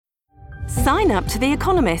Sign up to The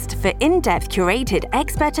Economist for in-depth curated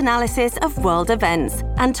expert analysis of world events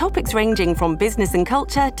and topics ranging from business and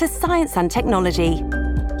culture to science and technology.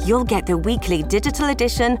 You'll get the weekly digital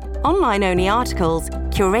edition, online-only articles,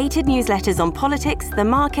 curated newsletters on politics, the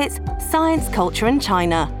markets, science, culture and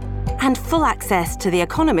China, and full access to The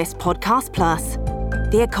Economist Podcast Plus.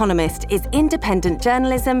 The Economist is independent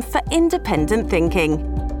journalism for independent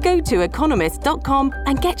thinking. Go to economist.com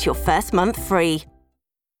and get your first month free.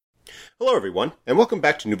 Hello, everyone, and welcome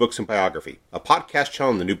back to New Books in Biography, a podcast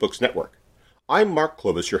channel on the New Books Network. I'm Mark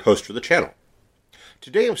Clovis, your host for the channel.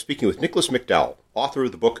 Today I'm speaking with Nicholas McDowell, author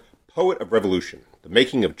of the book Poet of Revolution, The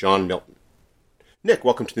Making of John Milton. Nick,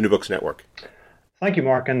 welcome to the New Books Network. Thank you,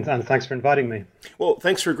 Mark, and thanks for inviting me. Well,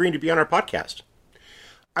 thanks for agreeing to be on our podcast.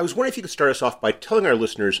 I was wondering if you could start us off by telling our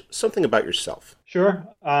listeners something about yourself. Sure.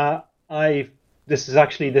 This is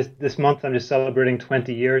actually this month I'm just celebrating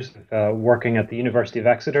 20 years of working at the University of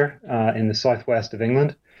Exeter in the southwest of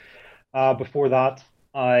England. Before that,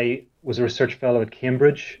 I was a research fellow at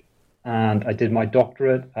Cambridge, and I did my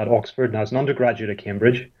doctorate at Oxford, and I was an undergraduate at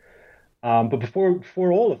Cambridge. But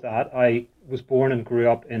before all of that, I was born and grew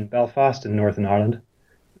up in Belfast in Northern Ireland,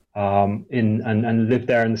 and lived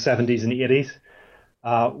there in the 70s and 80s.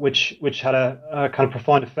 Which had a kind of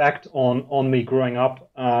profound effect on me growing up,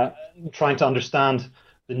 trying to understand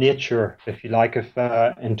the nature, if you like, of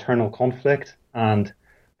internal conflict and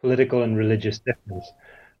political and religious difference.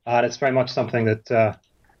 And it's very much something that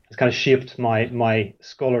has kind of shaped my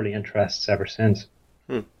scholarly interests ever since.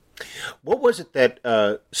 What was it that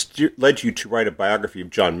led you to write a biography of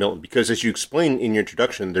John Milton? Because as you explain in your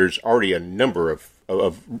introduction, there's already a number of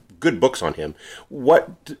good books on him.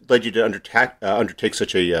 What led you to undertake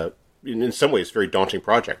such a, in some ways, very daunting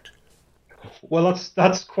project? Well,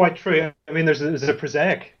 that's quite true. I mean, there's a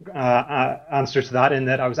prosaic answer to that, in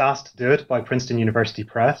that I was asked to do it by Princeton University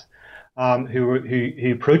Press,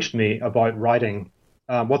 who approached me about writing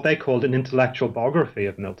what they called an intellectual biography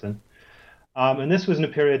of Milton. And this was in a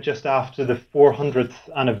period just after the 400th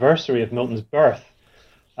anniversary of Milton's birth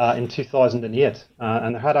in 2008.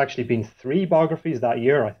 And there had actually been 3 biographies that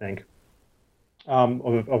year, I think,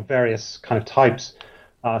 of various kind of types,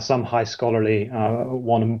 some high scholarly,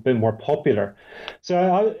 one a bit more popular.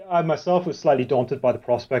 So I myself was slightly daunted by the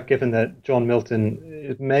prospect, given that John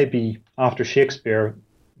Milton may be, after Shakespeare,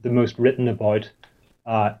 the most written about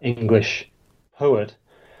English poet.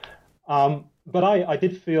 But I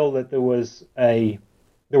did feel that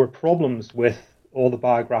there were problems with all the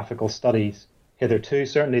biographical studies hitherto,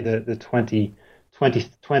 certainly the 20th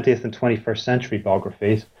and 21st century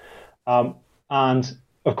biographies. And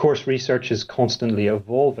of course, research is constantly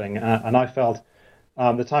evolving. And I felt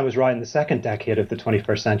the time was right in the second decade of the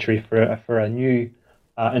 21st century for a new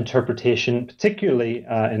interpretation, particularly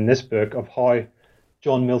in this book, of how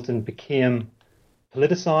John Milton became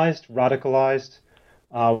politicized, radicalized,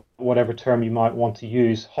 whatever term you might want to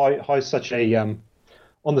use, how such a,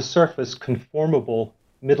 on the surface, conformable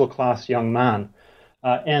middle-class young man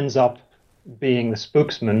ends up being the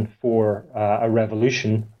spokesman for a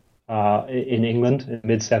revolution in England in the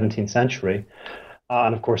mid-17th century.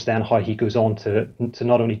 And of course, then how he goes on to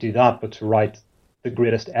not only do that, but to write the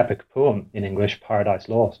greatest epic poem in English, Paradise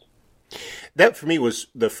Lost. That, for me, was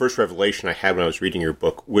the first revelation I had when I was reading your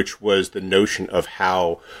book, which was the notion of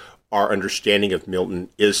how our understanding of Milton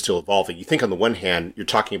is still evolving. You think on the one hand, you're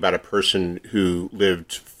talking about a person who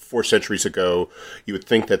lived 4 centuries ago. You would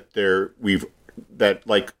think that that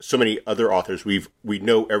like so many other authors, we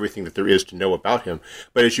know everything that there is to know about him.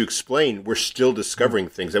 But as you explain, we're still discovering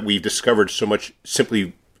things that we've discovered so much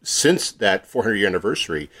simply since that 400-year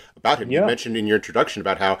anniversary about him. Yeah. You mentioned in your introduction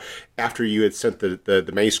about how after you had sent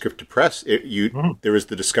the manuscript to press, there was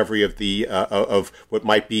the discovery of of what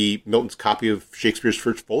might be Milton's copy of Shakespeare's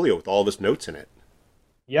First Folio with all of his notes in it.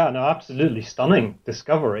 Yeah, no, absolutely stunning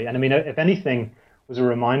discovery. And I mean, if anything, it was a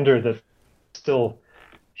reminder that still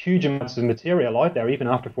huge amounts of material out there, even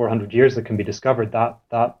after 400 years, that can be discovered.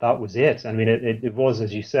 That was it. I mean, it was,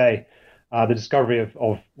 as you say, the discovery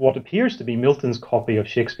of what appears to be Milton's copy of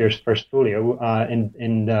Shakespeare's First Folio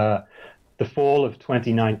in the fall of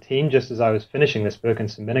 2019. Just as I was finishing this book and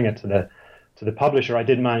submitting it to the publisher, I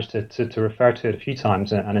did manage to refer to it a few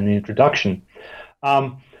times and in the introduction.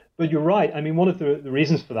 But you're right. I mean, one of the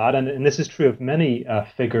reasons for that, and this is true of many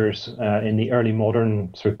figures in the early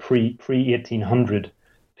modern sort of pre-1800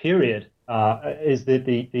 period, is that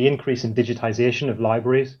the increase in digitization of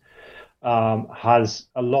libraries has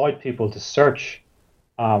allowed people to search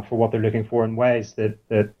for what they're looking for in ways that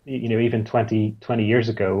even 20 years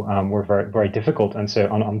ago were very, very difficult and so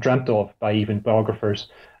dreamt of by even biographers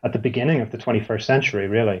at the beginning of the 21st century,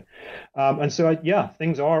 really. And so,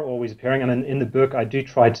 things are always appearing. And in the book, I do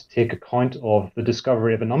try to take account of the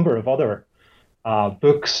discovery of a number of other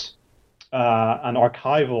books and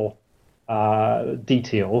archival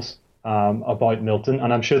details about Milton,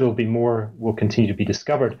 and I'm sure there'll be more will continue to be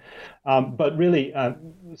discovered. But really,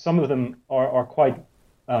 some of them are quite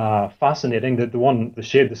fascinating. The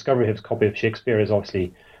shared discovery of his copy of Shakespeare is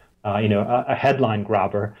obviously, a headline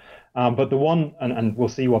grabber. But the one, and we'll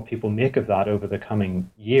see what people make of that over the coming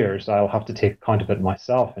years. I'll have to take account of it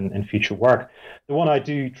myself in future work. The one I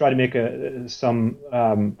do try to make some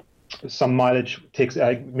mileage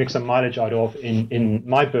out of in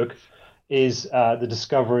my book is the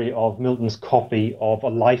discovery of Milton's copy of A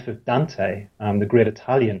Life of Dante, the great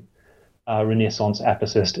Italian Renaissance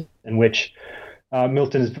epicist, in which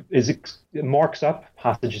Milton marks up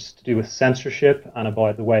passages to do with censorship and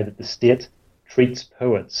about the way that the state treats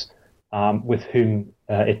poets with whom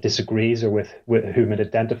it disagrees or with whom it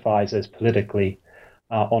identifies as politically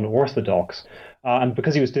unorthodox. And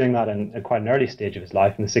because he was doing that in quite an early stage of his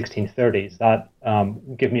life, in the 1630s, that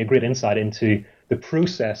gave me a great insight into the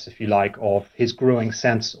process, if you like, of his growing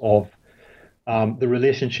sense of the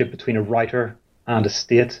relationship between a writer and a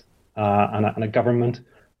state and a government,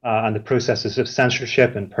 and the processes of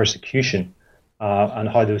censorship and persecution, and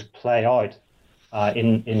how those play out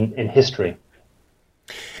in history.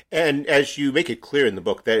 And as you make it clear in the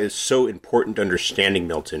book, that is so important to understanding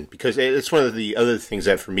Milton, because it's one of the other things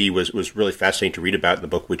that for me was really fascinating to read about in the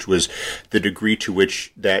book, which was the degree to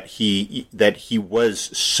which that he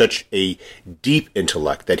was such a deep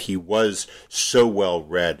intellect, that he was so well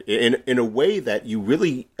read in a way that you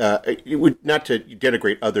really it would, not to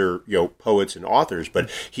denigrate other poets and authors, but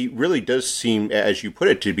he really does seem, as you put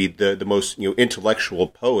it, to be the most intellectual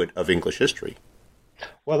poet of English history.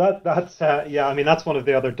 Well, that's that's one of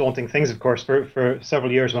the other daunting things, of course. For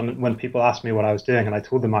several years, when people asked me what I was doing, and I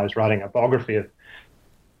told them I was writing a biography of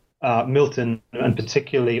Milton, and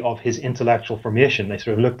particularly of his intellectual formation, they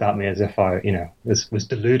sort of looked at me as if I, was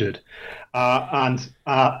deluded. It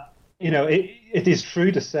is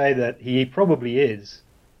true to say that he probably is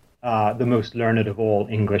the most learned of all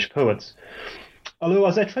English poets. Although,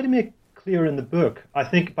 as I try to make clear in the book, I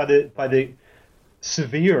think by the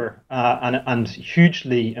severe and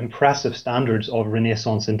hugely impressive standards of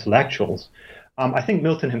Renaissance intellectuals, I think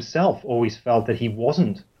Milton himself always felt that he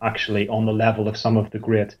wasn't actually on the level of some of the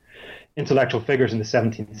great intellectual figures in the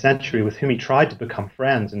 17th century with whom he tried to become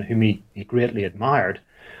friends and whom he greatly admired.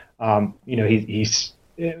 He's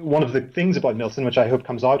one of the things about Milton, which I hope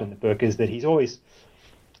comes out in the book, is that he's always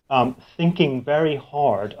thinking very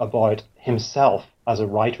hard about himself as a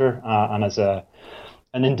writer and as an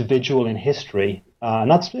individual in history.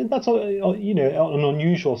 And that's an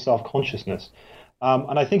unusual self-consciousness.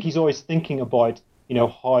 And I think he's always thinking about,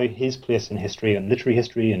 how his place in history and literary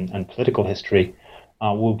history and political history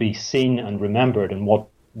will be seen and remembered, and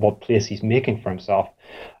what place he's making for himself.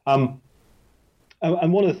 And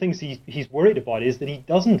one of the things he's worried about is that he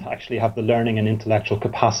doesn't actually have the learning and intellectual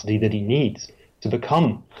capacity that he needs to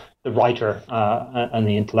become the writer and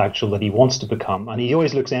the intellectual that he wants to become. And he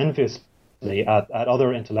always looks enviously at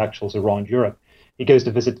other intellectuals around Europe. He goes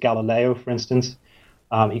to visit Galileo, for instance.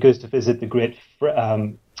 He goes to visit the great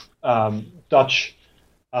Dutch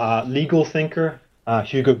legal thinker,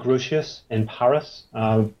 Hugo Grotius, in Paris.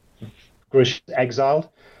 Grotius exiled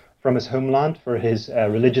from his homeland for his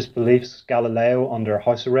religious beliefs, Galileo under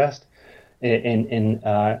house arrest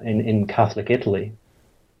in Catholic Italy.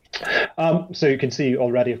 So you can see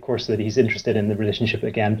already, of course, that he's interested in the relationship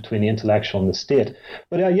again between the intellectual and the state.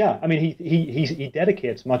 But he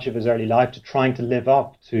dedicates much of his early life to trying to live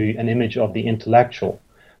up to an image of the intellectual,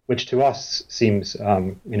 which to us seems,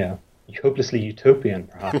 hopelessly utopian,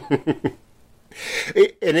 perhaps.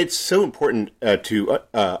 And it's so important to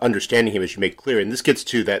understanding him, as you make clear. And this gets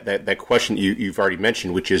to that question you've already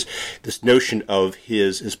mentioned, which is this notion of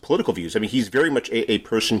his political views. I mean, he's very much a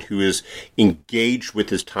person who is engaged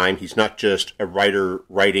with his time. He's not just a writer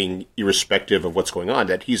writing irrespective of what's going on.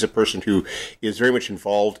 That he's a person who is very much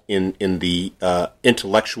involved in the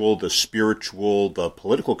intellectual, the spiritual, the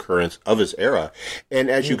political currents of his era. And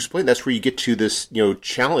as you explained, that's where you get to this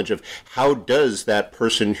challenge of how does that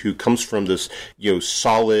person who comes from this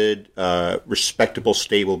solid, respectable,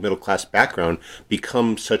 stable middle-class background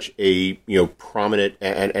become such a prominent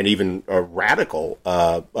and even a radical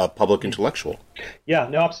public intellectual? Yeah,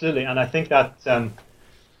 no, absolutely, and I think that that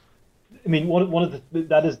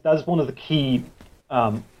is one of the key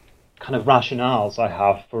kind of rationales I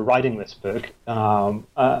have for writing this book,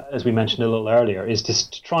 as we mentioned a little earlier, is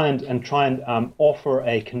to try and offer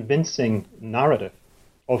a convincing narrative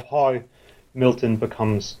of how Milton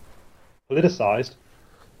becomes politicized,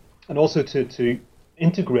 and also to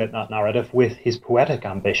integrate that narrative with his poetic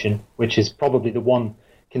ambition, which is probably the one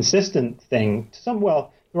consistent thing.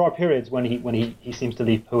 There are periods when he seems to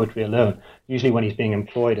leave poetry alone, usually when he's being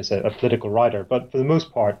employed as a political writer, but for the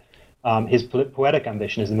most part, his poetic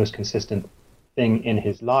ambition is the most consistent thing in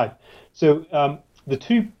his life. So the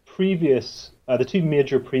two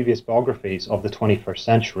major previous biographies of the 21st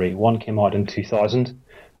century, one came out in 2000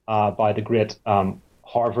 by the great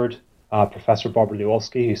Harvard Professor Barbara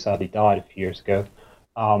Lewalski, who sadly died a few years ago,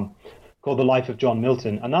 called The Life of John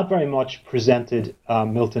Milton. And that very much presented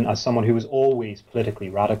Milton as someone who was always politically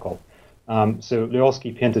radical. So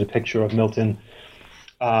Lewalski painted a picture of Milton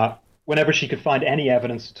whenever she could find any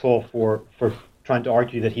evidence at all for trying to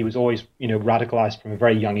argue that he was always, radicalized from a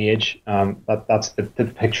very young age. That's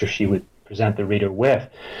the picture she would present the reader with.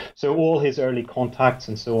 So all his early contacts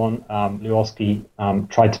and so on, Lewalski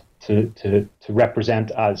tried to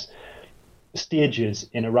represent as stages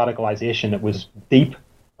in a radicalization that was deep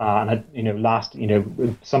and had,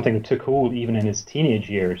 something that took hold even in his teenage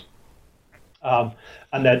years,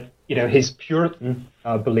 and that his Puritan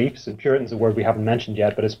beliefs, and Puritan's a word we haven't mentioned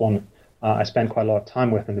yet, but it's one I spend quite a lot of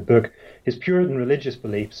time with in the book. His Puritan religious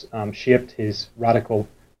beliefs shaped his radical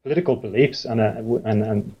political beliefs,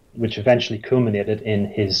 and which eventually culminated in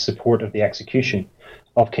his support of the execution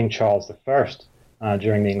of King Charles I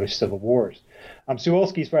during the English Civil Wars. So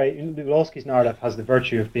Lewalski's narrative has the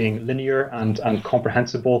virtue of being linear and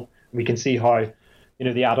comprehensible. We can see how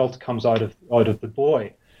the adult comes out of the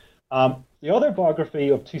boy. The other biography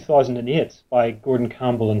of 2008 by Gordon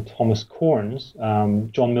Campbell and Thomas Corns,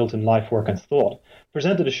 John Milton, Life, Work and Thought,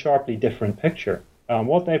 presented a sharply different picture.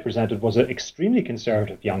 What they presented was an extremely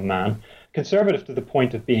conservative young man, conservative to the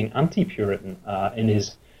point of being anti-Puritan in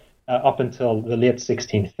his up until the late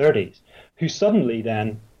 1630s, who suddenly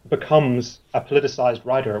then becomes a politicized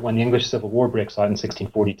writer when the English Civil War breaks out in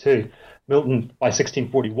 1642. By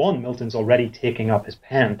 1641, Milton's already taking up his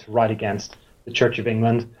pen to write against the Church of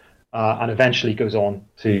England, and eventually goes on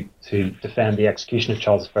to defend the execution of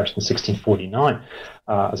Charles I in 1649,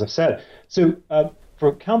 as I've said. So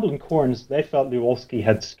for Campbell and Corns, they felt Lewalski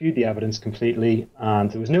had skewed the evidence completely, and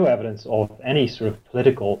there was no evidence of any sort of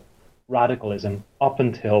political radicalism up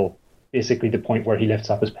until basically the point where he lifts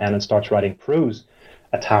up his pen and starts writing prose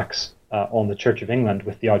attacks on the Church of England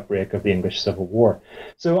with the outbreak of the English Civil War.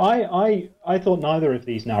 So I thought neither of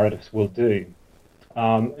these narratives will do.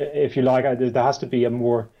 If you like, there has to be a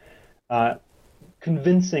more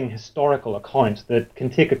convincing historical account that can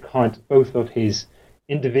take account both of his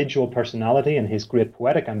individual personality and his great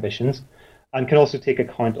poetic ambitions, and can also take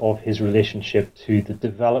account of his relationship to the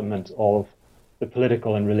development of the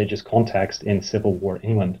political and religious context in Civil War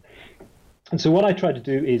England. And so what I try to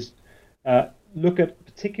do is look at,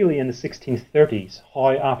 particularly in the 1630s,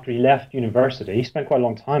 how after he left university, he spent quite a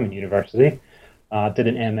long time in university, did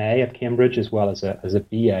an MA at Cambridge as well as a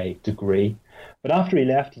BA degree. But after he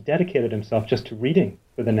left, he dedicated himself just to reading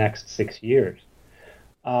for the next 6 years.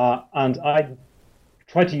 And I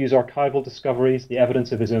tried to use archival discoveries, the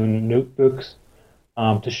evidence of his own notebooks,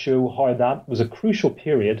 to show how that was a crucial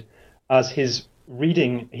period as his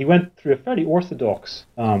reading, he went through a fairly orthodox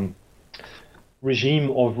regime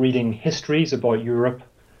of reading histories about Europe,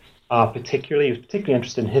 particularly. He was particularly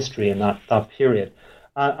interested in history in that period.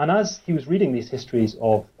 And as he was reading these histories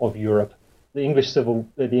of Europe, the English Civil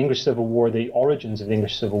War, the origins of the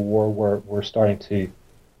English Civil War were starting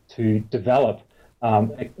to develop.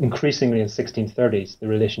 Increasingly in the 1630s, the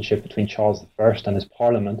relationship between Charles I and his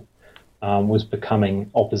Parliament was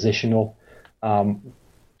becoming oppositional.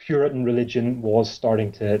 Puritan religion was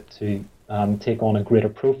starting to take on a greater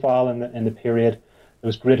profile in the period. There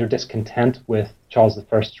was greater discontent with Charles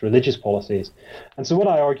I's religious policies. And so what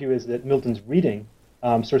I argue is that Milton's reading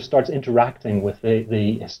sort of starts interacting with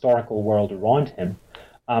the historical world around him.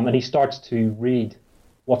 And he starts to read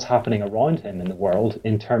what's happening around him in the world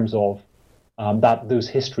in terms of those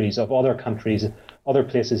histories of other countries, other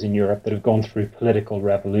places in Europe that have gone through political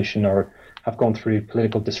revolution or have gone through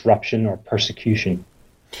political disruption or persecution.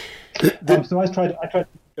 So I tried.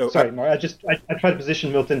 Sorry, Mark. I tried to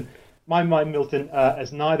position Milton, Milton,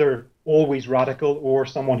 as neither always radical or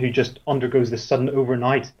someone who just undergoes this sudden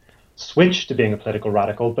overnight switch to being a political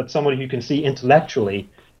radical, but someone who can see intellectually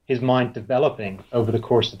his mind developing over the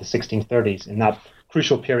course of the 1630s in that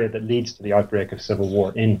crucial period that leads to the outbreak of civil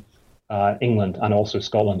war in England and also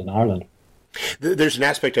Scotland and Ireland. There's an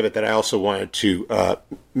aspect of it that I also wanted to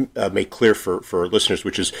make clear for listeners,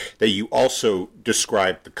 which is that you also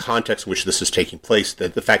describe the context in which this is taking place,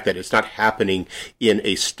 that the fact that it's not happening in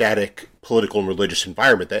a static political and religious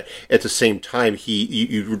environment, that at the same time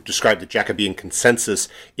you describe the Jacobean consensus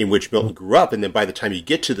in which Milton grew up, and then by the time you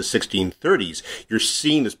get to the 1630s, you're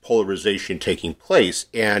seeing this polarization taking place,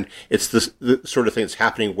 and it's the sort of thing that's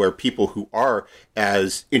happening where people who are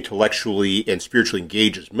as intellectually and spiritually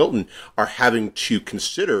engaged as Milton are having to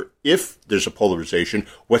consider, if there's a polarization,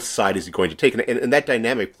 what side is he going to take? And that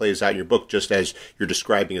dynamic plays out in your book, just as you're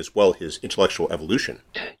describing as well his intellectual evolution.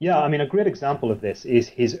 Yeah, I mean, a great example of this is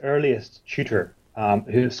his earliest tutor,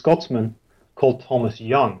 who's a Scotsman called Thomas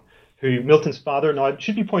Young, who Milton's father. Now, it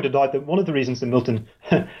should be pointed out that one of the reasons that Milton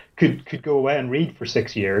could go away and read for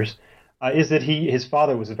 6 years is that his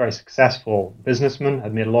father was a very successful businessman,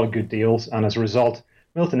 had made a lot of good deals, and as a result,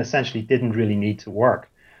 Milton essentially didn't really need to work.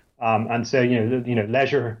 And so,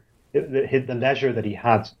 leisure. The leisure that he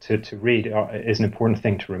had to read is an important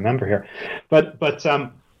thing to remember here. But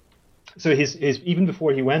so his even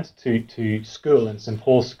before he went to school in St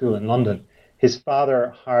Paul's School in London, his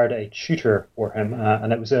father hired a tutor for him,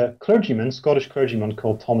 and it was a clergyman, Scottish clergyman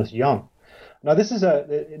called Thomas Young. Now this is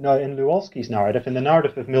in Lewalski's narrative, in the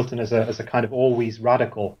narrative of Milton as a kind of always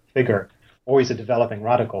radical figure, always a developing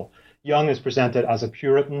radical. Young is presented as a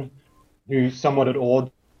Puritan who's somewhat at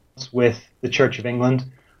odds with the Church of England.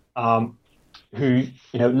 Who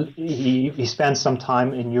he spends some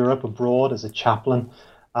time in Europe abroad as a chaplain,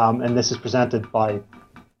 and this is presented by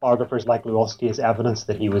biographers like Lewalski as evidence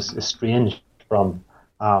that he was estranged from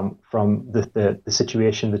the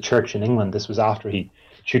situation, the Church in England. This was after he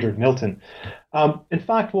tutored Milton. In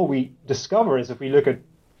fact, what we discover is, if we look at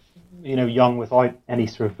Young without any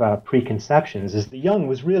sort of preconceptions, is that Young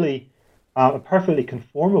was really a perfectly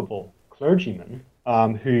conformable clergyman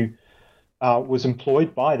who was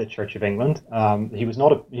employed by the Church of England. He was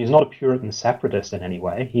not a Puritan separatist in any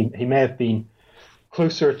way. He may have been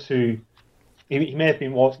closer to, he may have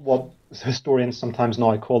been what historians sometimes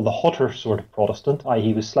now call the hotter sort of Protestant, i.e.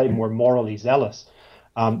 he was slightly more morally zealous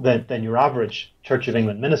than your average Church of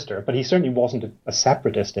England minister, but he certainly wasn't a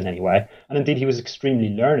separatist in any way. And indeed, he was extremely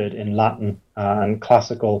learned in Latin and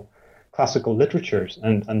classical literatures.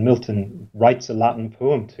 And Milton writes a Latin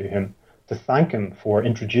poem to him to thank him for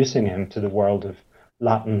introducing him to the world of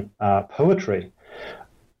Latin poetry.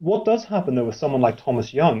 What does happen, though, with someone like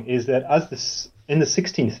Thomas Young is that in the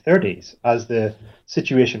 1630s, as the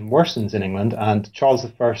situation worsens in England, and Charles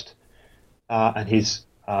I and his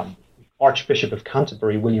Archbishop of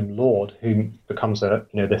Canterbury, William Laud, who becomes a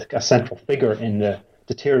central figure in the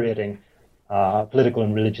deteriorating political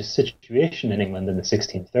and religious situation in England in the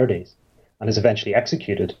 1630s, and is eventually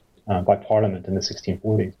executed by Parliament in the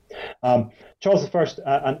 1640s. Charles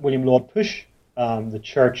I and William Laud push the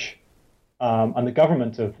Church and the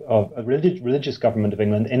government of a religious government of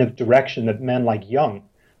England in a direction that men like Young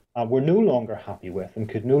were no longer happy with and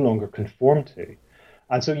could no longer conform to.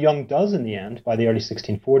 And so Young does, in the end, by the early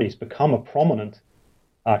 1640s, become a prominent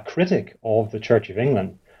critic of the Church of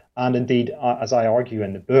England. And indeed, as I argue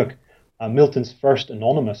in the book, Milton's first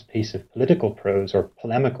anonymous piece of political prose or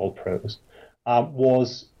polemical prose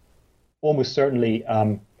was almost certainly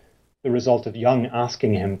the result of Young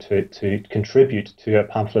asking him to contribute to a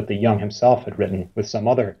pamphlet that Young himself had written with some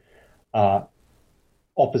other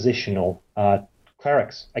oppositional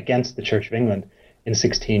clerics against the Church of England in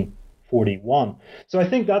 1641. So I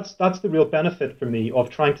think that's the real benefit for me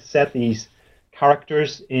of trying to set these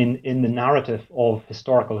characters in the narrative of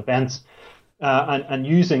historical events and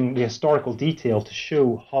using the historical detail to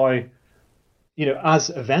show how, as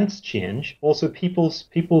events change, also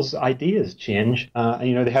people's ideas change.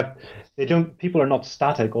 People are not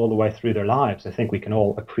static all the way through their lives. I think we can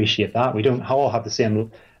all appreciate that. We don't all have the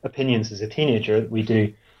same opinions as a teenager that we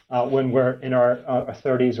do when we're in our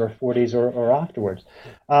 30s or 40s or afterwards.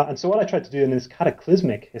 And so what I tried to do in this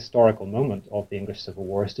cataclysmic historical moment of the English Civil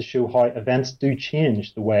War is to show how events do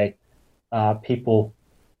change the way people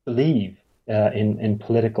believe in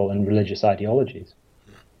political and religious ideologies.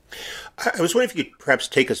 I was wondering if you could perhaps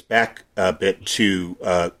take us back a bit to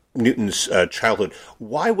Newton's childhood.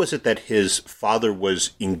 Why was it that his father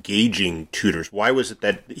was engaging tutors? Why was it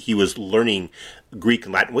that he was learning Greek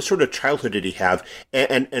and Latin? What sort of childhood did he have?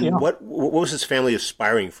 And what was his family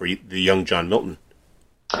aspiring for the young John Milton?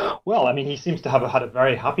 Well, I mean, he seems to have had a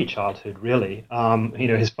very happy childhood, really.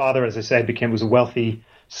 His father, as I said, was a wealthy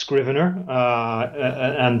scrivener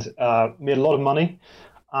and made a lot of money.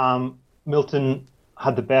 Milton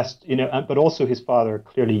had the best, but also his father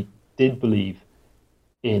clearly did believe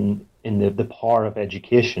in the power of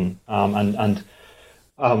education, and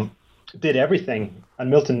did everything. And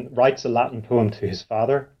Milton writes a Latin poem to his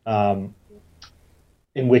father,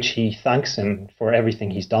 in which he thanks him for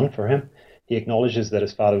everything he's done for him. He acknowledges that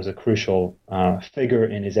his father was a crucial figure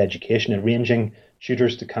in his education, arranging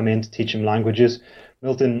tutors to come in to teach him languages.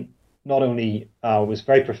 Milton not only was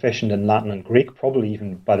very proficient in Latin and Greek, probably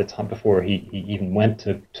even by the time before he even went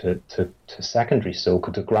to secondary school,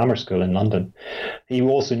 to grammar school in London. He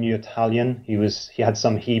also knew Italian. He had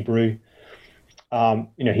some Hebrew.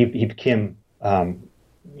 He became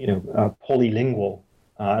polylingual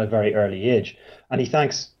at a very early age, and he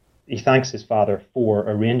thanks his father for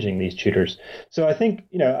arranging these tutors. So I think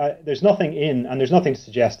there's nothing to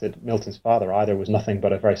suggest that Milton's father either was nothing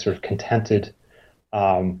but a very sort of contented,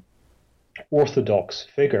 orthodox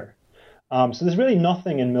figure. So there's really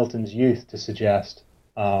nothing in Milton's youth to suggest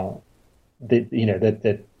that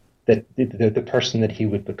the person that he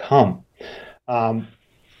would become.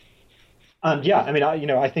 And yeah, I mean,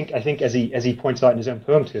 I think as he points out in his own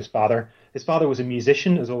poem to his father was a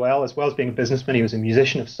musician as well as being a businessman. He was a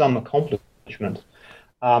musician of some accomplishment.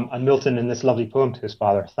 And Milton, in this lovely poem to his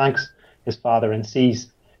father, thanks his father and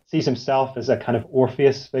sees himself as a kind of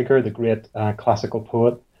Orpheus figure, the great classical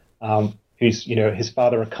poet, who's his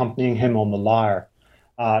father accompanying him on the lyre.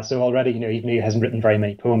 So already, even though he hasn't written very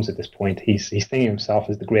many poems at this point, he's thinking of himself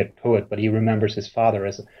as the great poet, but he remembers his father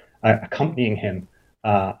as accompanying him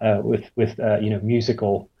with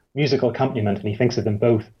musical accompaniment, and he thinks of them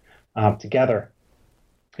both together,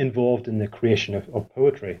 involved in the creation of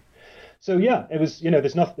poetry. So yeah, it was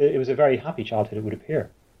it was a very happy childhood, it would appear.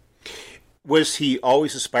 Was he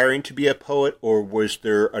always aspiring to be a poet, or was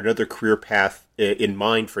there another career path in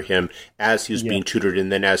mind for him as he was being tutored,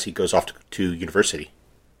 and then as he goes off to university?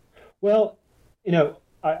 Well,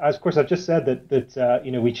 of course, I've just said that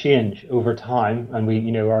we change over time,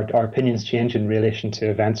 and our opinions change in relation to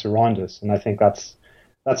events around us, and I think that's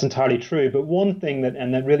entirely true. But one thing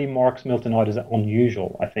that really marks Milton out as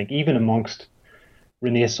unusual, I think, even amongst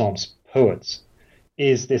Renaissance poets,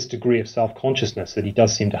 is this degree of self-consciousness that he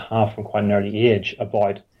does seem to have from quite an early age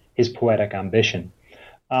about his poetic ambition.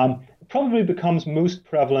 It probably becomes most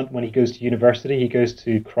prevalent when he goes to university. He goes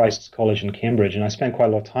to Christ's College in Cambridge, and I spent quite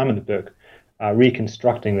a lot of time in the book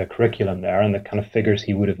reconstructing the curriculum there and the kind of figures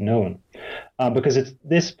he would have known. Because it's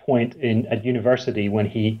this point at university when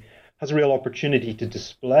he has a real opportunity to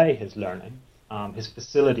display his learning, his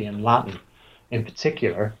facility in Latin in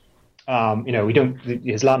particular.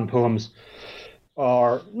 His Latin poems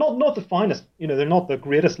are not the finest, they're not the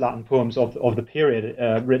greatest Latin poems of the period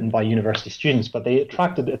written by university students, but they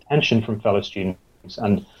attracted attention from fellow students,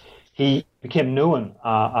 and he became known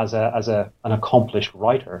as an accomplished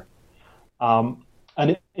writer. And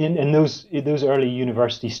in those early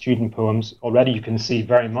university student poems, already you can see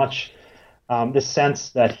very much this sense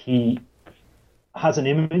that he has an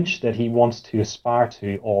image that he wants to aspire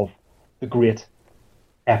to of the great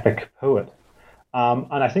epic poet.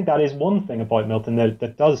 And I think that is one thing about Milton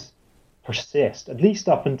that does persist, at least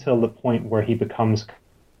up until the point where he becomes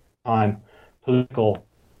political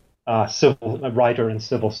civil writer and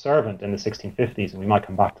civil servant in the 1650s, and we might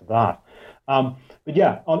come back to that. But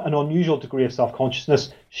yeah, an unusual degree of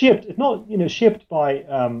self-consciousness, shaped by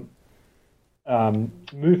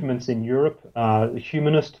movements in Europe, the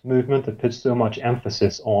humanist movement that puts so much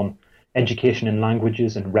emphasis on education in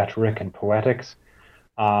languages and rhetoric and poetics.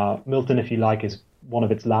 Milton, if you like, is one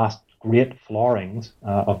of its last great flowerings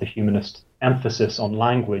of the humanist emphasis on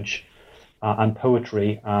language and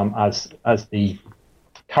poetry as the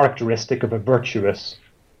characteristic of a virtuous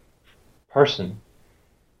person.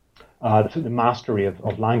 The mastery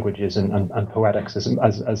of languages and poetics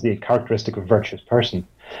as the characteristic of a virtuous person.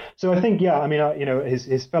 So I think,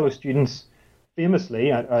 his fellow students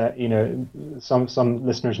famously, some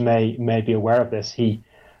listeners may be aware of this. He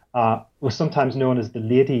was sometimes known as the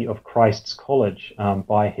Lady of Christ's College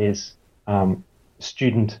by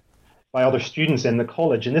other students in the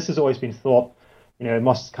college, and this has always been thought, it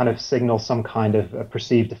must kind of signal some kind of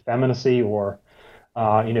perceived effeminacy, or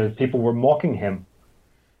people were mocking him.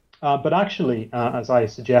 But actually, as I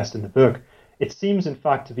suggest in the book, it seems in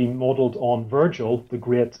fact to be modeled on Virgil, the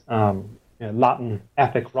great Latin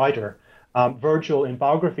epic writer. Virgil, in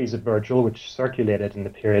biographies of Virgil, which circulated in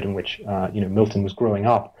the period in which Milton was growing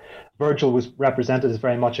up, Virgil was represented as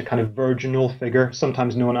very much a kind of virginal figure,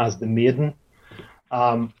 sometimes known as the maiden.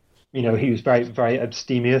 He was very, very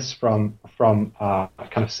abstemious from kind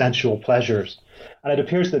of sensual pleasures. And it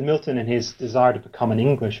appears that Milton, in his desire to become an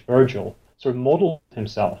English Virgil, sort of modeled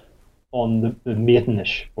himself on the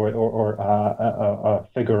maidenish or a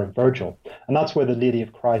figure of Virgil. And that's where the Lady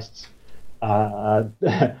of Christ's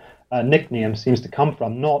nickname seems to come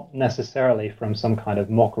from, not necessarily from some kind of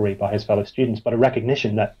mockery by his fellow students, but a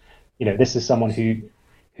recognition that, this is someone who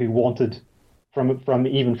wanted from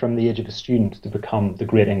even from the age of a student to become the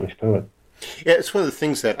great English poet. Yeah, it's one of the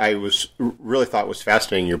things that I really thought was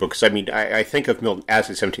fascinating in your book, because I think of Milton as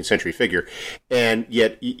a 17th century figure, and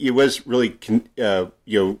yet it was really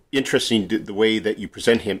interesting the way that you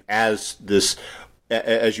present him as this,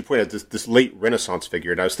 as you point out, this late Renaissance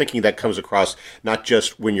figure. And I was thinking that comes across not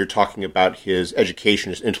just when you're talking about his education,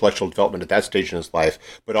 his intellectual development at that stage in his life,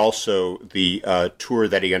 but also the tour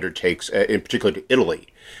that he undertakes, in particular to Italy,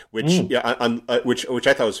 which which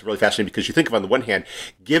I thought was really fascinating, because you think of, on the one hand,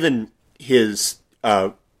 given his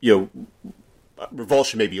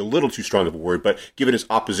revulsion may be a little too strong of a word, but given his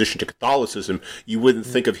opposition to Catholicism, you wouldn't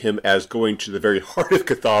think of him as going to the very heart of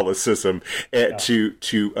Catholicism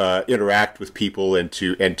to interact with people and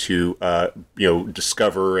to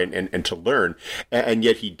discover and to learn, and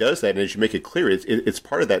yet he does that. And as you make it clear, it's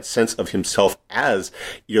part of that sense of himself as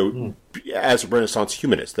as a Renaissance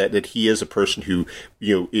humanist, that he is a person who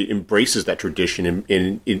embraces that tradition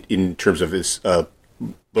in terms of his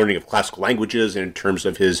learning of classical languages and in terms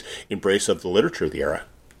of his embrace of the literature of the era.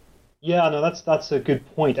 Yeah, no, that's a good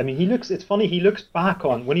point. I mean, it's funny, he looks back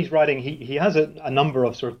on, when he's writing, he has a number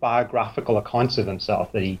of sort of biographical accounts of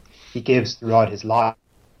himself that he gives throughout his life.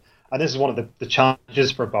 And this is one of the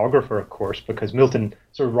challenges for a biographer, of course, because Milton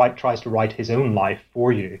sort of tries to write his own life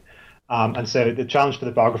for you. And so the challenge for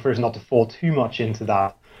the biographer is not to fall too much into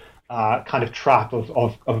that kind of trap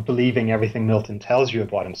of believing everything Milton tells you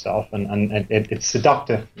about himself, and it's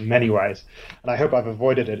seductive in many ways, and I hope I've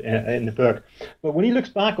avoided it in the book. But when he looks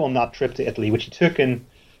back on that trip to Italy, which he took in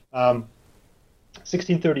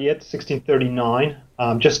 1638, 1639,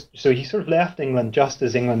 so he sort of left England just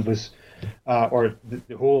as England was, or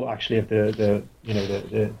the whole actually of the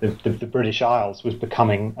British Isles was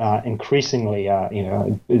becoming increasingly,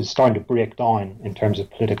 is starting to break down in terms of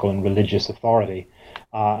political and religious authority.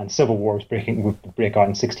 And civil war would break out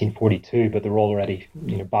in 1642, but there were already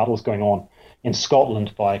battles going on in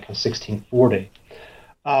Scotland by 1640.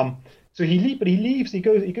 So he leaves. He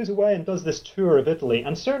goes away and does this tour of Italy,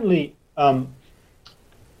 and certainly,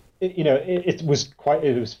 it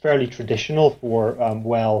was fairly traditional for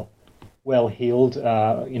well-heeled,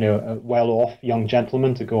 well-off young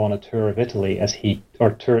gentlemen to go on a tour of Italy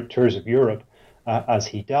tours of Europe as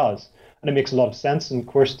he does, and it makes a lot of sense, and of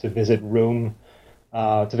course, to visit Rome.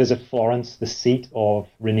 To visit Florence, the seat of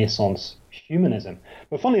Renaissance humanism.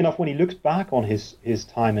 But funnily enough, when he looks back on his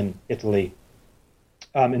time in Italy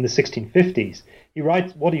in the 1650s, he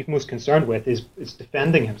writes what he's most concerned with is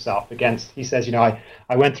defending himself against, he says, I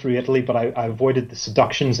went through Italy, but I avoided the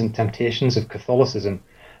seductions and temptations of Catholicism.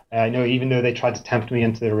 Even though they tried to tempt me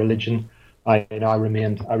into their religion, I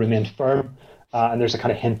remained firm. And there's a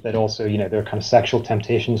kind of hint that also, there are kind of sexual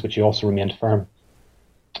temptations, which he also remained firm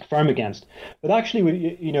against. But actually,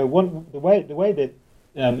 the way that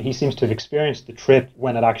he seems to have experienced the trip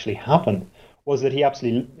when it actually happened was that he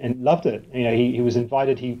absolutely loved it. He was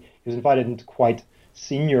invited. He was invited into quite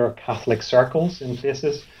senior Catholic circles in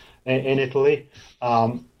places in Italy.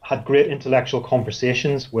 Had great intellectual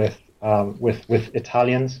conversations with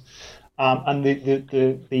Italians, and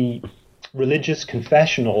the religious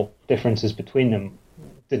confessional differences between them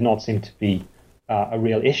did not seem to be a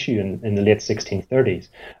real issue in the late 1630s.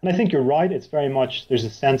 And I think you're right. It's very much, there's a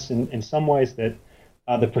sense in some ways that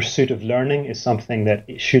the pursuit of learning is something that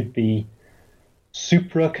it should be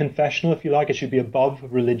supra-confessional, if you like. It should be above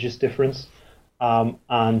religious difference.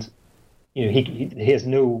 And he has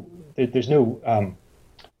there's no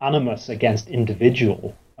animus against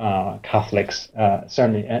individual Catholics.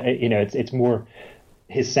 Certainly, it's more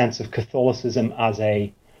his sense of Catholicism as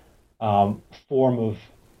a form of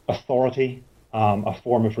authority, a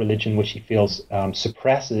form of religion which he feels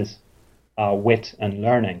suppresses wit and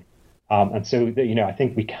learning. And so, I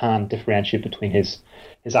think we can differentiate between his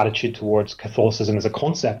attitude towards Catholicism as a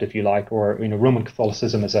concept, if you like, or Roman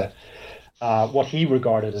Catholicism as a what he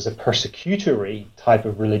regarded as a persecutory type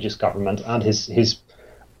of religious government, and his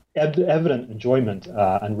evident enjoyment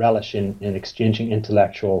and relish in exchanging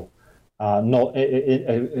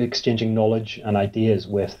exchanging knowledge and ideas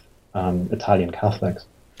with Italian Catholics.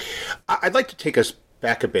 I'd like to take us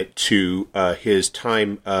back a bit to his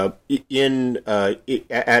time at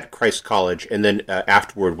Christ College, and then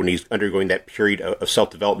afterward when he's undergoing that period of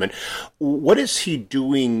self-development. What is he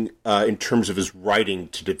doing in terms of his writing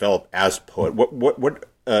to develop as a poet? What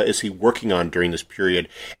is he working on during this period,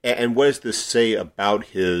 and what does this say about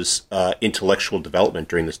his intellectual development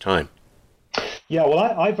during this time? Yeah, well,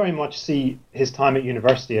 I very much see his time at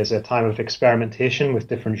university as a time of experimentation with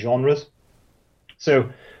different genres. So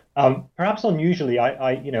Perhaps unusually,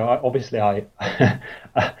 obviously, I'm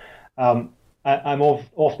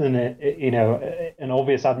often, an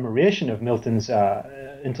obvious admiration of Milton's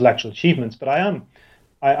intellectual achievements, but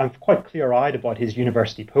I'm quite clear-eyed about his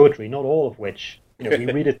university poetry. Not all of which, we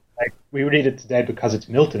read it today because it's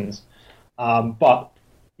Milton's, but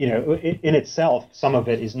in itself, some of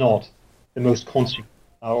it is not the most constant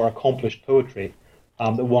or accomplished poetry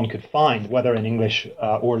that one could find, whether in English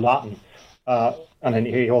or Latin. And then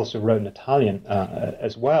he also wrote in Italian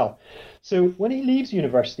as well. So when he leaves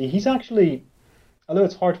university, he's actually, although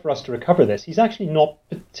it's hard for us to recover this, he's actually not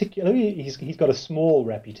particularly, he's got a small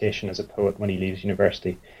reputation as a poet when he leaves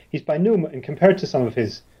university. He's by no, and compared to some of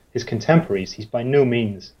his contemporaries, he's by no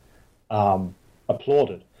means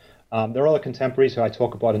applauded. There are other contemporaries who I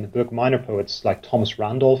talk about in the book, minor poets like Thomas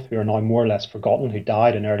Randolph, who are now more or less forgotten, who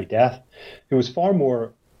died an early death, who was far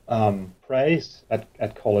more praised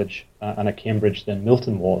at college and at Cambridge than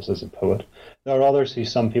Milton was as a poet. There are others who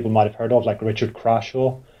some people might have heard of, like Richard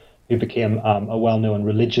Crashaw, who became a well-known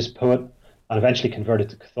religious poet and eventually converted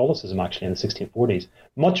to Catholicism actually in the 1640s.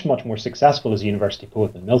 Much, much more successful as a university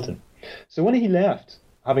poet than Milton. So when he left,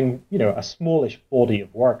 having a smallish body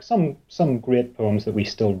of work, some great poems that we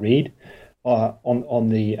still read on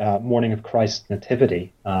the morning of Christ's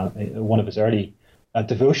Nativity, one of his early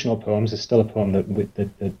devotional poems is still a poem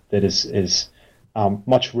that is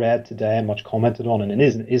much read today and much commented on, and it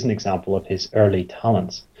is an example of his early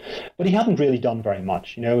talents. But he hadn't really done very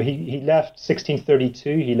much. He left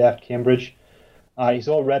 1632. He left Cambridge. He's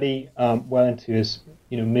already well into his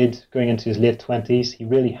going into his late 20s. He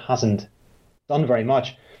really hasn't done very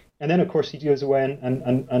much. And then, of course, he goes away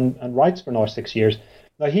and writes for another 6 years.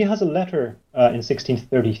 Now, he has a letter in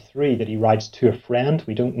 1633 that he writes to a friend.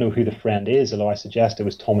 We don't know who the friend is, although I suggest it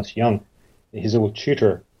was Thomas Young, his old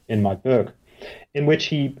tutor in my book, in which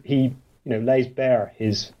he lays bare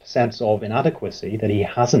his sense of inadequacy, that he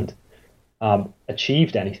hasn't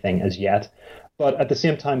achieved anything as yet. But at the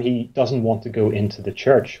same time, he doesn't want to go into the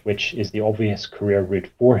church, which is the obvious career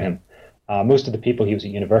route for him. Most of the people he was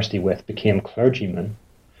at university with became clergymen.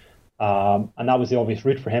 And that was the obvious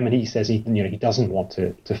route for him. And he says he doesn't want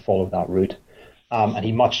to follow that route. And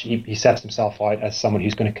he sets himself out as someone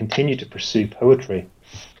who's going to continue to pursue poetry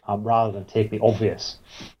rather than take the obvious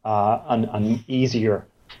and easier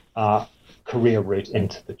career route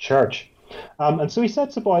into the church. And so he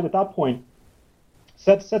sets about, at that point,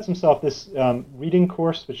 sets himself this reading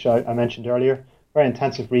course, which I mentioned earlier, very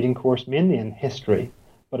intensive reading course, mainly in history,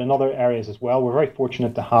 but in other areas as well. We're very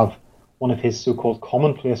fortunate to have one of his so-called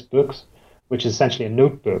commonplace books, which is essentially a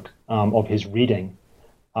notebook of his reading.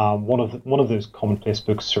 One of those commonplace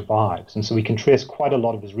books survives, and so we can trace quite a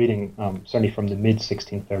lot of his reading, certainly from the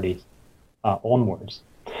mid-1630s onwards.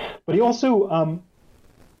 But he also,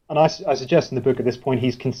 and I suggest in the book at this point,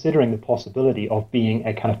 he's considering the possibility of being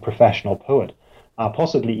a kind of professional poet,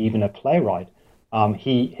 possibly even a playwright.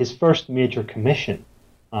 His first major commission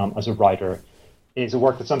as a writer is a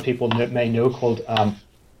work that some people may know called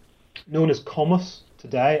known as Comus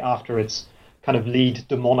today, after its kind of lead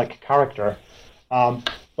demonic character.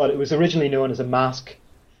 But it was originally known as a masque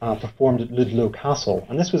performed at Ludlow Castle.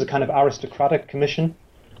 And this was a kind of aristocratic commission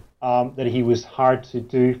that he was hired to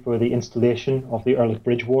do for the installation of the Earl of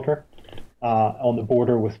Bridgewater on the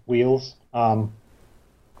border with Wales. And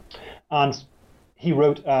he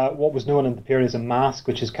wrote what was known in the period as a masque,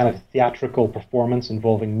 which is kind of a theatrical performance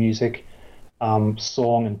involving music,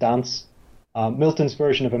 song and dance. Milton's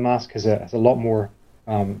version of a masque has a lot more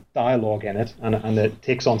dialogue in it, and it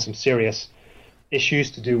takes on some serious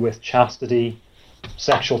issues to do with chastity,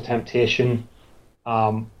 sexual temptation,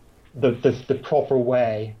 the proper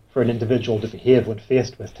way for an individual to behave when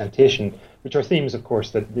faced with temptation, which are themes, of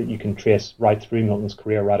course, that you can trace right through Milton's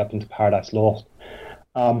career, right up into Paradise Lost.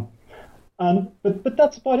 But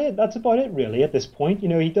that's about it. That's about it, really. At this point,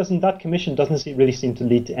 that commission doesn't really seem to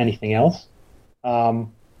lead to anything else.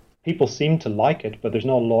 People seem to like it, but there's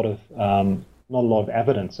not a lot of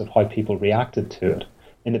evidence of how people reacted to it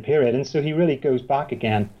in the period. And so he really goes back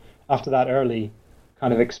again after that early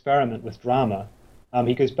kind of experiment with drama.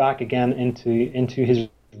 He goes back again into his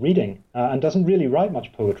reading and doesn't really write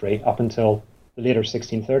much poetry up until the later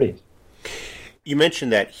 1630s. You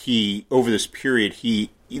mentioned that over this period,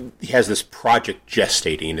 he has this project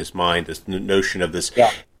gestating in his mind, this notion of this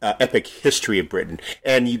epic history of Britain.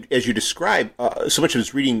 And as you describe, so much of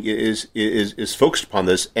his reading is focused upon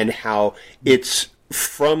this, and how it's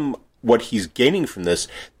from what he's gaining from this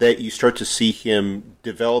that you start to see him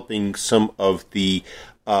developing some of the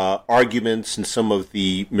arguments and some of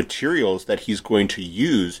the materials that he's going to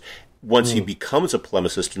use once he becomes a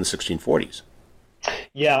polemicist in the 1640s.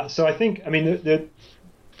 Yeah, so I think,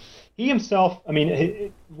 he himself, I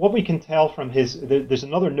mean, what we can tell from there's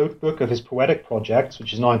another notebook of his poetic projects,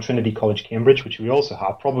 which is now in Trinity College, Cambridge, which we also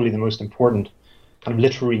have, probably the most important kind of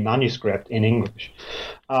literary manuscript in English.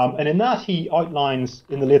 And in that, he outlines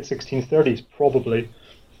in the late 1630s, probably,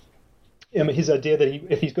 his idea that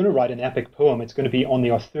if he's going to write an epic poem, it's going to be on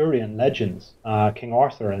the Arthurian legends, King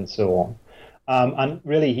Arthur and so on. And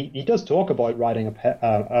really, he does talk about writing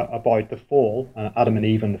about the fall, Adam and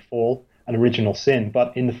Eve and the fall, and original sin,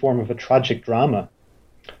 but in the form of a tragic drama.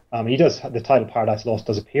 The title Paradise Lost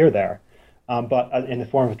does appear there, but in the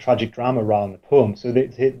form of a tragic drama rather than a poem. So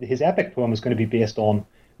his epic poem is going to be based on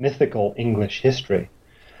mythical English history.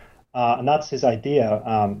 And that's his idea.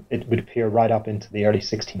 It would appear right up into the early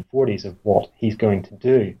 1640s of what he's going to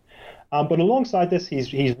do. But alongside this,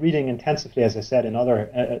 he's reading intensively, as I said, in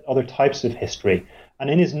other types of history.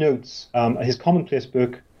 And in his notes, his commonplace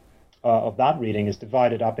book of that reading is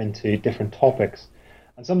divided up into different topics.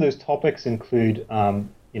 And some of those topics include,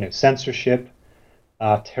 censorship,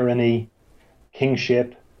 tyranny,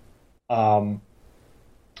 kingship, the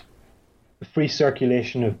free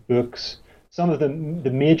circulation of books, some of the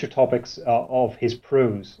major topics of his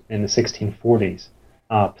prose in the 1640s,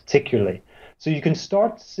 particularly. So you can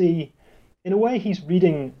start to see, in a way, he's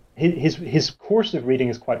reading, his course of reading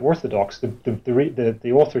is quite orthodox.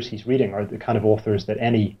 The authors he's reading are the kind of authors that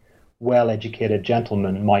any well-educated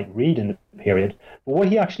gentleman might read in the period. But what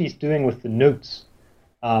he actually is doing with the notes,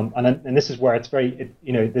 and this is where it's very,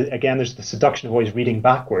 again, there's the seduction of always reading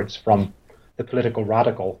backwards from the political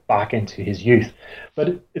radical back into his youth.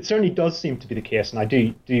 But it certainly does seem to be the case, and I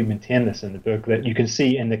do maintain this in the book, that you can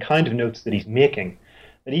see in the kind of notes that he's making,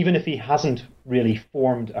 that even if he hasn't really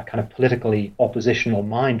formed a kind of politically oppositional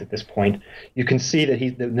mind at this point, you can see that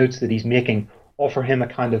the notes that he's making offer him a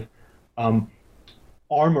kind of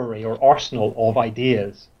armory or arsenal of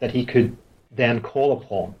ideas that he could then call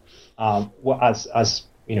upon, as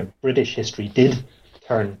British history did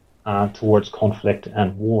turn towards conflict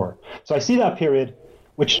and war. So I see that period,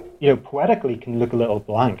 which poetically can look a little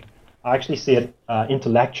blank. I actually see it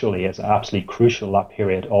intellectually as absolutely crucial, that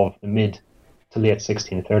period of the mid to late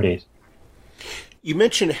 1630s.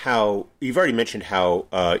 You've already mentioned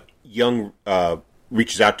how Young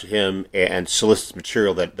reaches out to him and solicits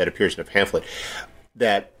material that appears in a pamphlet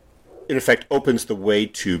that, in effect, opens the way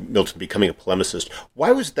to Milton becoming a polemicist.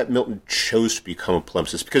 Why was it that Milton chose to become a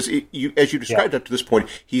polemicist? Because as you described up to this point,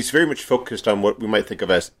 he's very much focused on what we might think of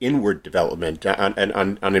as inward development and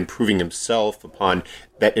on improving himself upon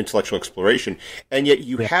that intellectual exploration. And yet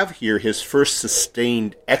you have here his first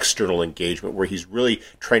sustained external engagement where he's really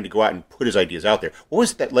trying to go out and put his ideas out there. What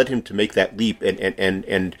was it that led him to make that leap,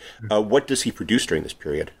 and what does he produce during this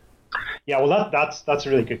period? Yeah, well, that's a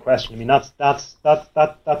really good question. I mean, that's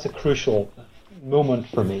a crucial moment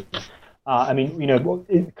for me.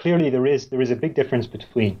 Clearly there is a big difference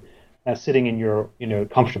between sitting in your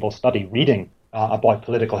comfortable study reading about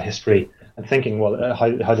political history and thinking, well,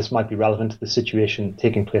 how this might be relevant to the situation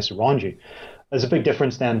taking place around you. There's a big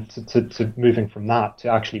difference then to moving from that to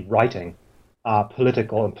actually writing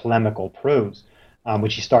political and polemical prose,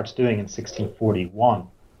 which he starts doing in 1641.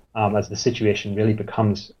 As the situation really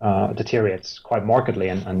deteriorates quite markedly,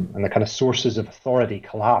 and the kind of sources of authority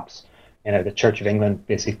collapse. The Church of England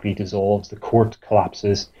basically dissolves, the court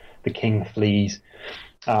collapses, the king flees,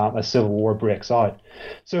 a civil war breaks out.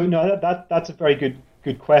 So no, that's a very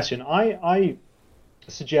good question. I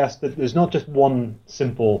suggest that there's not just one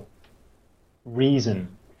simple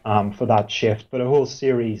reason for that shift, but a whole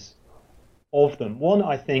series of them. One,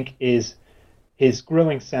 I think, is his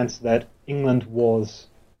growing sense that England was,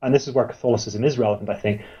 and this is where Catholicism is relevant, I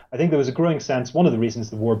think there was a growing sense, one of the reasons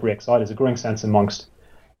the war breaks out is a growing sense amongst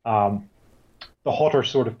the hotter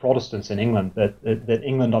sort of Protestants in England, that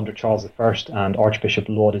England under Charles I and Archbishop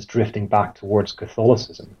Laud is drifting back towards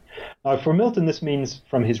Catholicism. Now, for Milton, this means,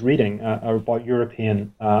 from his reading about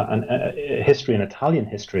European history and Italian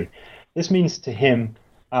history, this means to him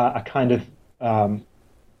a kind of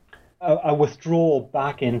a withdrawal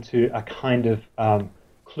back into a kind of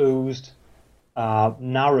closed,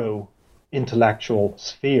 narrow intellectual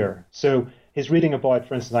sphere. So his reading about,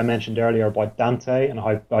 for instance, I mentioned earlier about Dante and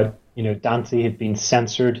how Dante had been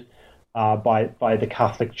censored by the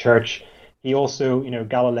Catholic Church. He also,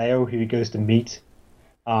 Galileo, who he goes to meet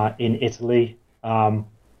in Italy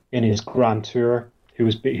in his grand tour,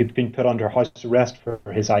 who'd been put under house arrest for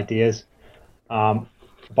his ideas by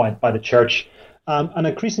the Church. And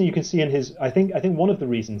increasingly, you can see in his, I think one of the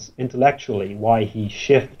reasons intellectually why he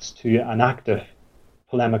shifts to an active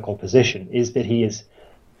polemical position is that he is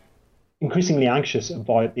increasingly anxious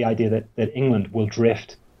about the idea that England will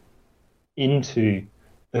drift into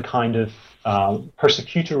the kind of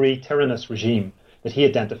persecutory, tyrannous regime that he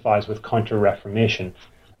identifies with counter-Reformation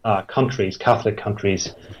countries, Catholic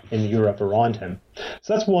countries in Europe around him.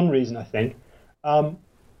 So that's one reason, I think.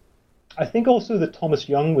 I think also that Thomas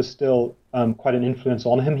Young was still quite an influence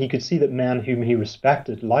on him. He could see that men whom he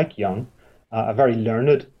respected, like Young, a very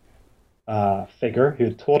learned figure who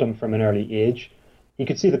had taught him from an early age, he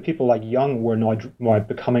could see that people like Young were now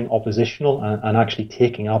becoming oppositional and actually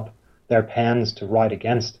taking up their pens to write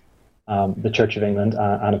against the Church of England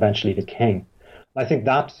and eventually the king. I think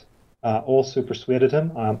that also persuaded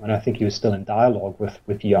him, and I think he was still in dialogue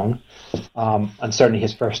with Young. And certainly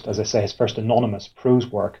his first, as I say, his first anonymous prose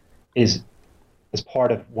work is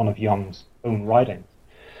part of one of Young's own writings.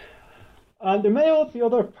 There may be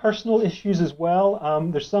other personal issues as well.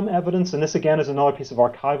 There's some evidence, and this again is another piece of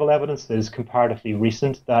archival evidence that is comparatively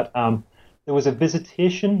recent, that there was a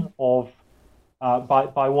visitation of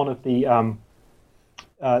by one of the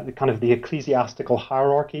kind of the ecclesiastical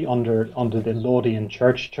hierarchy under the Laudian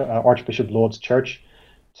Church, Archbishop Laud's church,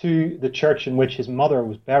 to the church in which his mother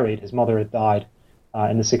was buried. His mother had died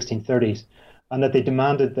in the 1630s, and that they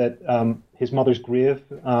demanded that his mother's grave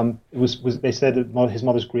they said that his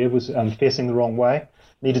mother's grave was facing the wrong way,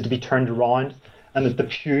 needed to be turned around, and that the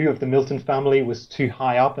pew of the Milton family was too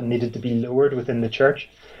high up and needed to be lowered within the church.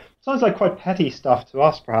 Sounds like quite petty stuff to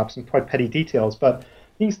us, perhaps, and quite petty details, but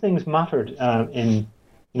these things mattered in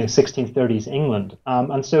 1630s England,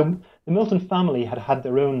 and so the Milton family had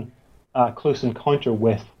their own close encounter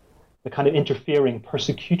with the kind of interfering,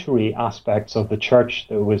 persecutory aspects of the church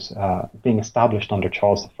that was being established under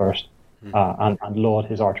Charles I and Laud,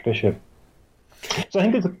 his archbishop. So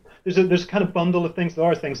I think there's a kind of bundle of things. There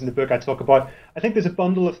are things in the book I talk about. I think there's a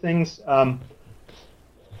bundle of things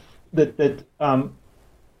that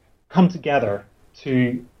come together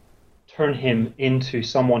to turn him into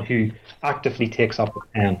someone who actively takes up a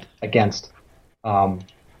pen against the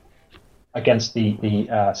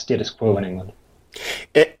status quo in England.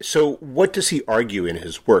 So, what does he argue in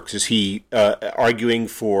his works? Is he arguing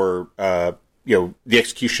for the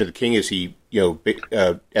execution of the king? Is he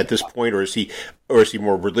at this point, or is he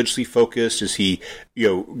more religiously focused? Is he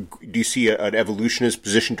do you see an evolutionist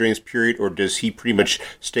position during this period, or does he pretty much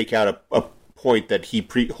stake out a point that he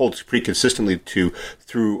holds pretty consistently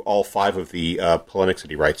through all five of the polemics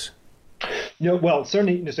that he writes? No, well,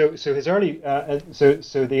 certainly. So his early,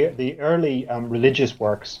 the early religious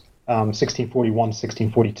works, 1641,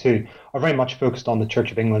 1642, are very much focused on the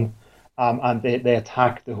Church of England, and they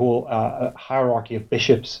attack the whole hierarchy of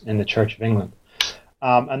bishops in the Church of England,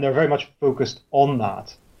 and they're very much focused on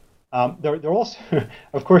that. They're also,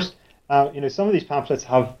 of course, some of these pamphlets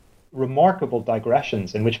have remarkable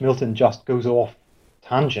digressions in which Milton just goes off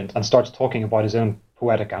tangent and starts talking about his own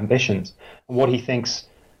poetic ambitions and what he thinks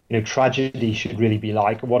tragedy should really be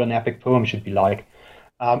like, or what an epic poem should be like,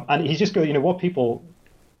 and he's just going, what people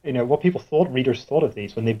readers thought of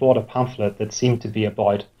these when they bought a pamphlet that seemed to be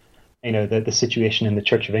about the situation in the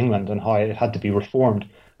Church of England and how it had to be reformed,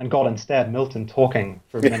 and got instead Milton talking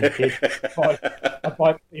for many pages about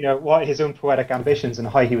what his own poetic ambitions and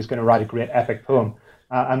how he was going to write a great epic poem.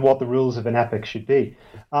 And what the rules of an epic should be.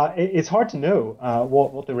 It's hard to know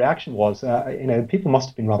what the reaction was. People must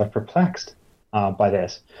have been rather perplexed by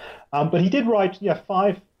this. But he did write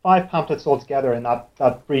five pamphlets altogether in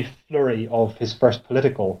that brief flurry of his first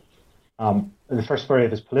political, the first flurry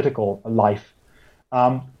of his political life.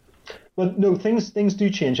 But no, things do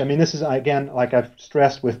change. I mean, this is, again, like I've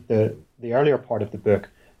stressed with the earlier part of the book,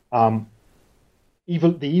 the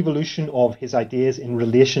evolution of his ideas in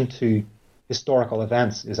relation to historical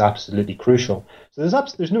events is absolutely crucial. So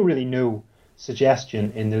there's no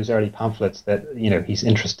suggestion in those early pamphlets that he's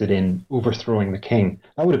interested in overthrowing the king.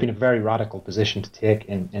 That would have been a very radical position to take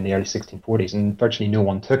in the early 1640s, and virtually no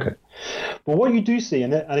one took it. But what you do see,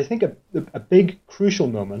 and I think a big crucial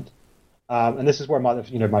moment, and this is where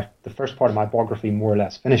the first part of my biography more or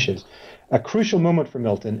less finishes. A crucial moment for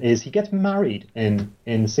Milton is he gets married in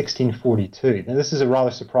 1642. Now this is a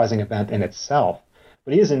rather surprising event in itself.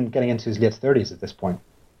 But he is getting into his late 30s at this point,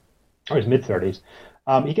 or his mid-30s.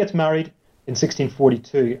 He gets married in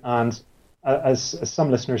 1642, and as some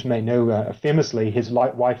listeners may know, famously, his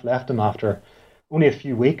wife left him after only a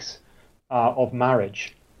few weeks of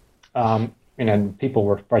marriage. And people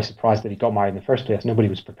were very surprised that he got married in the first place. Nobody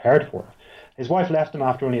was prepared for it. His wife left him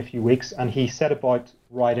after only a few weeks, and he set about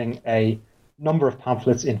writing a number of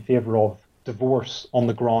pamphlets in favour of divorce on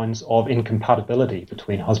the grounds of incompatibility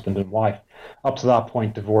between husband and wife. Up to that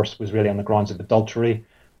point, divorce was really on the grounds of adultery.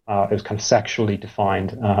 It was kind of sexually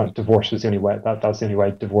defined. Divorce was the only way. That was the only way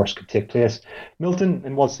divorce could take place. Milton,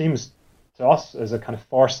 in what seems to us as a kind of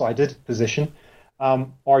far-sighted position,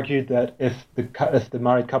 argued that if the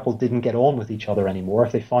married couple didn't get on with each other anymore,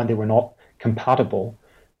 if they found they were not compatible,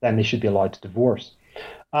 then they should be allowed to divorce.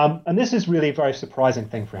 And this is really a very surprising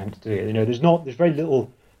thing for him to do. There's very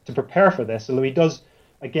little to prepare for this, although he does.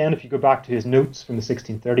 Again, if you go back to his notes from the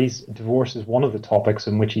 1630s, divorce is one of the topics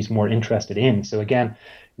in which he's more interested in. So again,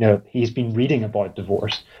 he's been reading about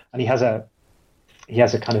divorce, and he has a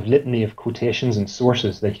kind of litany of quotations and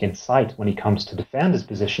sources that he can cite when he comes to defend his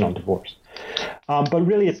position on divorce. But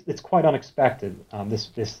really, it's quite unexpected,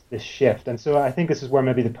 this shift. And so I think this is where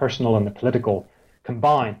maybe the personal and the political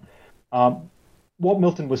combine. What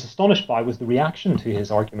Milton was astonished by was the reaction to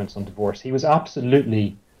his arguments on divorce. He was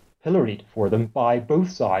absolutely pilloried for them by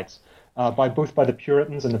both sides, by the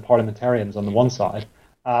Puritans and the parliamentarians on the one side,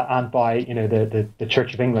 and by the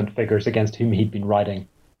Church of England figures against whom he'd been writing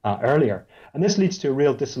earlier. And this leads to a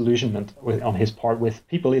real disillusionment on his part with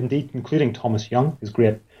people, indeed, including Thomas Young, his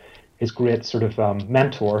great sort of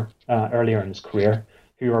mentor earlier in his career,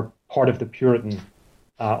 who are part of the Puritan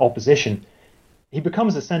opposition. He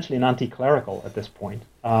becomes essentially an anti-clerical at this point,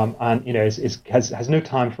 and has no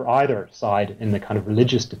time for either side in the kind of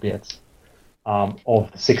religious debates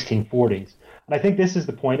of the 1640s. And I think this is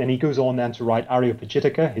the point, and he goes on then to write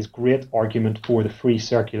Areopagitica, his great argument for the free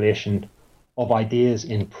circulation of ideas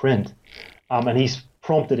in print. And he's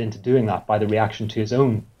prompted into doing that by the reaction to his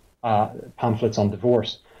own pamphlets on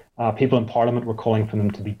divorce. People in Parliament were calling for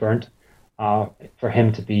them to be burnt, for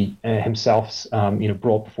him to be himself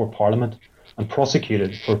brought before Parliament and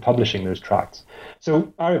prosecuted for publishing those tracts.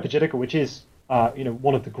 So Areopagitica, which is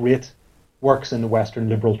one of the great works in the Western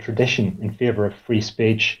liberal tradition in favour of free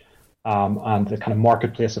speech and the kind of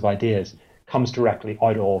marketplace of ideas, comes directly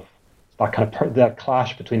out of that kind of that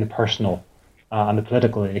clash between the personal and the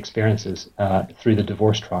political experiences through the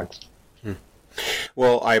divorce tracts.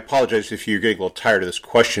 Well, I apologize if you're getting a little tired of this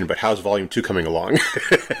question, but how's Volume 2 coming along?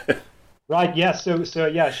 Right. Yeah. So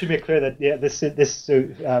it should be clear that this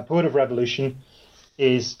Poet of Revolution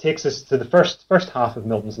takes us to the first half of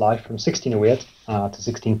Milton's life from 1608 to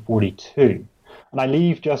 1642, and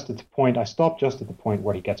I stop just at the point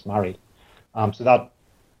where he gets married. So that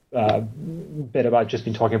bit about just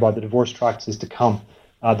been talking about the divorce tracts is to come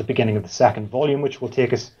at the beginning of the second volume, which will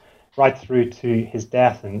take us right through to his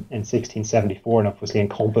death in 1674, and obviously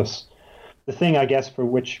encompass the thing, I guess, for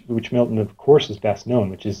which Milton, of course, is best known,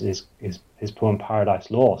 which is his poem Paradise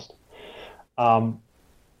Lost.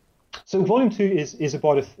 So Volume 2 is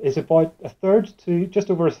about a third to just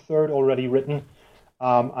over a third already written,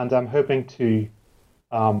 and I'm hoping to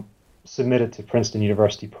submit it to Princeton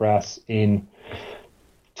University Press in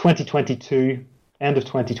 2022, end of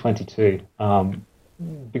 2022,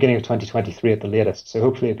 beginning of 2023 at the latest. So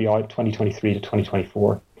hopefully it'll be out 2023 to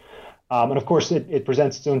 2024. And of course, it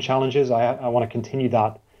presents its own challenges. I want to continue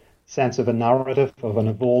that sense of a narrative, of an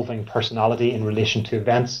evolving personality in relation to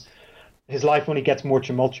events. His life only gets more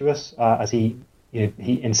tumultuous as he in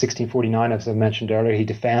 1649, as I mentioned earlier, he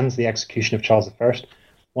defends the execution of Charles I,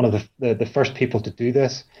 one of the first people to do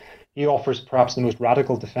this. He offers perhaps the most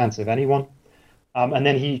radical defense of anyone. And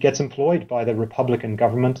then he gets employed by the Republican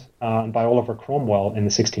government and by Oliver Cromwell in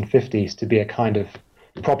the 1650s to be a kind of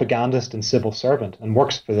propagandist and civil servant, and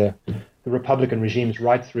works for the Republican regimes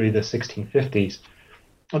right through the 1650s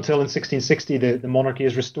until in 1660 the monarchy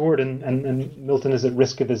is restored and Milton is at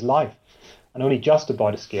risk of his life and only just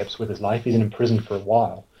about escapes with his life. He's in prison for a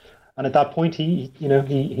while, and at that point he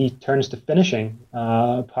turns to finishing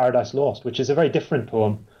Paradise Lost, which is a very different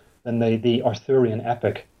poem than the Arthurian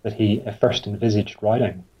epic that he first envisaged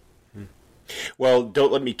writing. Well,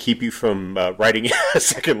 don't let me keep you from writing a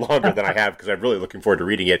second longer than I have, because I'm really looking forward to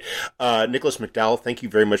reading it. Nicholas McDowell, thank you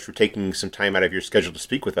very much for taking some time out of your schedule to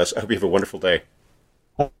speak with us. I hope you have a wonderful day.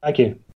 Thank you.